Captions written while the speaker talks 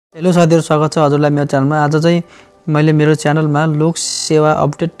Hello साथीहरु, स्वागत छ हजुरलाई मेरो च्यानलमा। आज चाहिँ मैले मेरो च्यानलमा लोक सेवा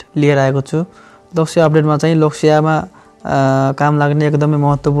अपडेट लिएर आएको छु। लोक सेवा अपडेटमा चाहिँ लोक सेवामा काम लाग्ने एकदमै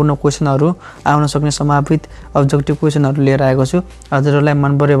महत्त्वपूर्ण क्वेशनहरु आउन सक्ने सम्भावित अब्जेक्टिभ क्वेशनहरु लिएर आएको छु। हजुरहरुलाई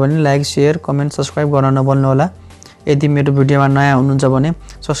मन पर्यो भने लाइक, शेयर, कमेन्ट, सब्स्क्राइब गर्न नभुल्नु होला। यदि मेरो भिडियोमा नयाँ हुनुहुन्छ भने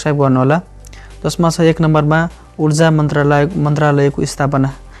सब्स्क्राइब गर्नु होला। जसमा छ 1 नम्बरमा ऊर्जा मन्त्रालयको स्थापना।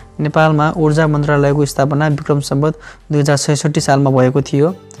 नेपालमा ऊर्जा मन्त्रालयको स्थापना विक्रम सम्वत 2066 सालमा भएको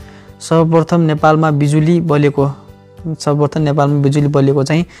थियो। सर्वप्रथम नेपालमा बिजुली बलेको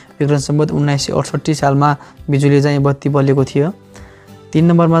चाहिँ विक्रम सम्वत 1968 सालमा बिजुली चाहिँ बत्ती बलेको थियो। 3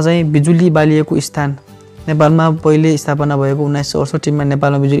 नम्बरमा चाहिँ बिजुली बालिएको स्थान। नेपालमा पहिले स्थापना भएको 1968 मा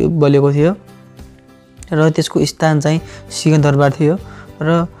नेपालमा बिजुली बलेको थियो र त्यसको स्थान चाहिँ सिंहदरबार थियो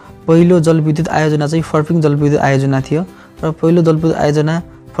र पहिलो जलविद्युत आयोजना चाहिँ फर्पिङ जलविद्युत आयोजना थियो र पहिलो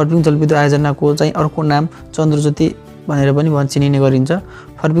फर्पिङ जलविद्युत आयोजनाको चाहिँ अर्को नाम चन्द्रज्योति भनेर पनि चिनिने गरिन्छ।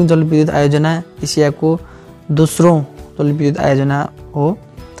 फर्पिङ जलविद्युत आयोजना एसियाको दोस्रो जलविद्युत आयोजना हो।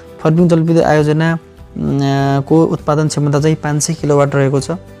 फर्पिङ जलविद्युत आयोजना को उत्पादन क्षमता चाहिँ 500 किलोवाट रहेको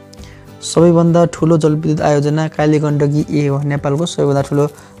छ। सबैभन्दा ठूलो जलविद्युत आयोजना कालीगण्डकी ए हो। नेपालको सबैभन्दा ठूलो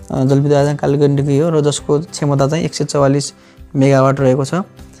जलविद्युत आयोजना कालीगण्डकी हो र जसको क्षमता चाहिँ 144 मेगावाट रहेको छ।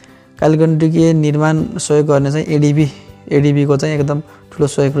 कालीगण्डकी निर्माण सहयोग गर्ने चाहिँ एडीबी को चाहिँ एकदम ठूलो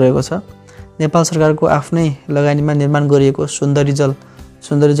सहयोग रहेको छ। नेपाल सरकारको आफ्नै लगानीमा निर्माण गरिएको सुन्दरी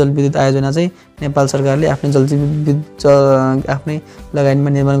जलविद्युत आयोजना चाहिँ नेपाल सरकारले आफ्नै लगानीमा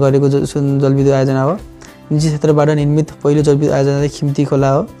निर्माण गरेको जलविद्युत आयोजना हो। निजी क्षेत्रबाट निर्मित पहिलो जलविद्युत आयोजना चाहिँ खिम्ती खोला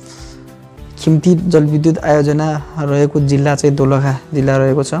हो। खिम्ती जलविद्युत आयोजना रहेको जिल्ला चाहिँ दोलखा जिल्ला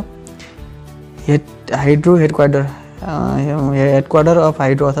रहेको छ। हेडक्वार्टर अफ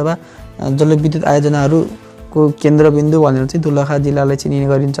हाइड्रो अथवा जलविद्युत आयोजनाहरूको केन्द्रबिन्दु भनेर चाहिँ दोलखा जिल्लालाई चिनिने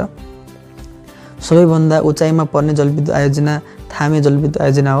गरिन्छ। सबैभन्दा उचाइमा पर्ने जलविद्युत आयोजना थामे जलविद्युत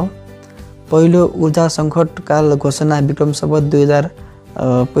आयोजना हो। पहिलो ऊर्जा सङ्कटकाल घोषणा विक्रम सम्वत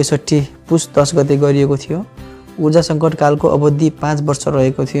 2065 पुस 10 गते गरिएको थियो। ऊर्जा सङ्कटकालको अवधि 5 वर्ष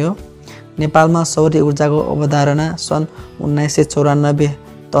रहेको थियो। नेपालमा सौर्य ऊर्जाको अवधारणा सन् 1994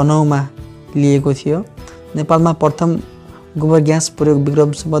 तनहुँमा लिएको थियो। नेपालमा प्रथम गोबर ग्यास प्रयोग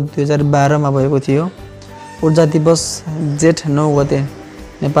विक्रम सम्वत 2012 मा भएको थियो। ऊर्जा दिवस जेठ 9 गते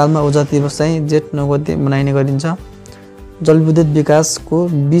नेपालमा ऊर्जा दिवस चाहिँ जेठ 9 गते मनाइने गरिन्छ। जलविद्युत विकासको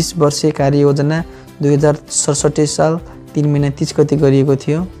 20 वर्षीय कार्ययोजना 2067 साल 3 महिना 30 गते गरिएको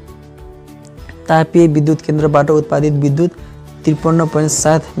थियो। तापीय विद्युत केन्द्रबाट उत्पादित विद्युत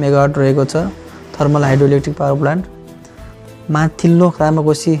 53.7 मेगावाट रहेको छ। Thermal hydroelectric power plant. माथिल्लो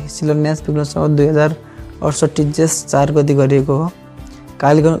तामाकोशी शिलान्यास विक्रम सम्वत 2068 जेठ 4 गते गरिएको हो।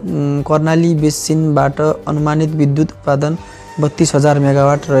 कर्णाली बेसिनबाट अनुमानित विद्युत उत्पादन 32,000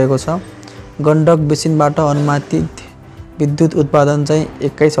 मेगावाट रहेको छ। गण्डक बेसिनबाट अनुमानित विद्युत उत्पादन चाहिँ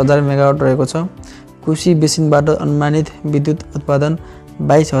 21,000 मेगावाट रहेको छ। कोशी बेसिनबाट अनुमानित विद्युत उत्पादन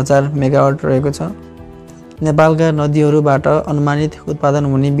 22,000 मेगावाट रहेको छ। नेपालका नदीहरूबाट अनुमानित उत्पादन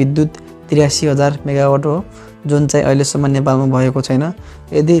हुने विद्युत 83,000 मेगावाट हो, जुन चाहिँ अहिलेसम्म नेपालमा भएको छैन।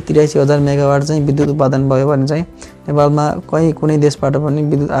 यदि 83,000 मेगावाट चाहिँ विद्युत उत्पादन भयो भने चाहिँ नेपालमा कुनै देशबाट पनि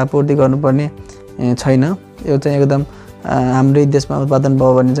विद्युत आपूर्ति गर्नुपर्ने छैन। यो चाहिँ एकदम हाम्रै देशमा उत्पादन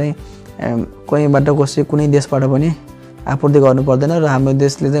भयो भने चाहिँ कुनै देशबाट पनि आपूर्ति गर्नु पर्दैन र हाम्रो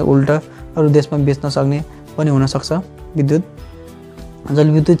देशले चाहिँ उल्टा अरू देशमा बेच्न सक्ने पनि हुन सक्छ विद्युत।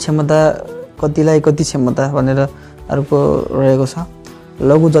 जलविद्युत क्षमता कतिलाई कति क्षमता भनेर अर्को रहेको छ।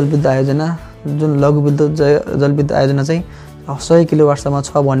 लघु जलविद्युत आयोजना, जुन लघु जलविद्युत आयोजना चाहिँ 100 किलोवाटसम्म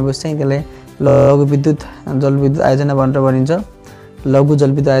छ भनेपछि चाहिँ त्यसलाई लघु जलविद्युत आयोजना भनेर भनिन्छ। लघु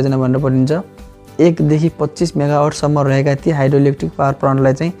जलविद्युत आयोजना भनेर भनिन्छ। 1 देखि 25 मेगावाटसम्म रहेका ती हाइड्रोइलेक्ट्रिक पावर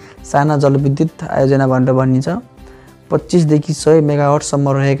प्लान्टलाई चाहिँ साना जलविद्युत आयोजना भनेर भनिन्छ। 25 देखि 100 मेगावाटसम्म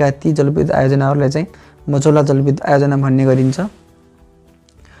रहेका ती जलविद्युत आयोजनाहरूलाई चाहिँ मझौला जलविद्युत आयोजना भन्ने गरिन्छ।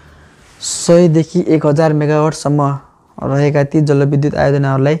 100 देखि 1000 मेगावाटसम्म रहेका ती जलविद्युत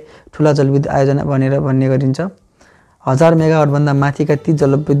आयोजनाहरूलाई ठुला जलविद्युत आयोजना भनेर भन्ने गरिन्छ। 1000 मेगावाटभन्दा माथिका ती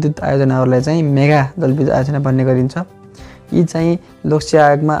जलविद्युत आयोजनाहरूलाई चाहिँ मेगा जलविद्युत आयोजना भन्ने गरिन्छ। यी चाहिँ लोक सेवा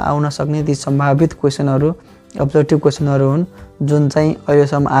आयोगमा आउन सक्ने ती सम्भावित क्वेशनहरु, अब्जेक्टिभ क्वेशनहरु हुन्, जुन चाहिँ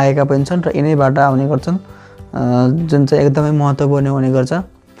अहिलेसम्म आएका पनि छन् र यिनैबाट आउने गर्छन्, जुन चाहिँ एकदमै महत्त्वपूर्ण हुने गर्छ।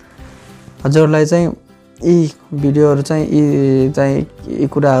 हजुरलाई चाहिँ यी भिडियोहरु चाहिँ यी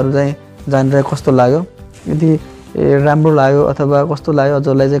कुराहरु चाहिँ जानेर कस्तो लाग्यो? यदि राम्रो लाग्यो अथवा कस्तो लाग्यो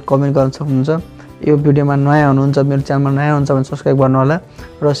हजुरलाई चाहिँ कमेन्ट गर्न सक्नुहुन्छ। यो भिडियोमा नयाँ हुनुहुन्छ, मेरो च्यानलमा नयाँ हुनुहुन्छ भने सब्स्क्राइब गर्नु होला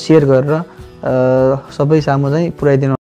र शेयर गरेर सबै सामु चाहिँ पुर्याइदिनु।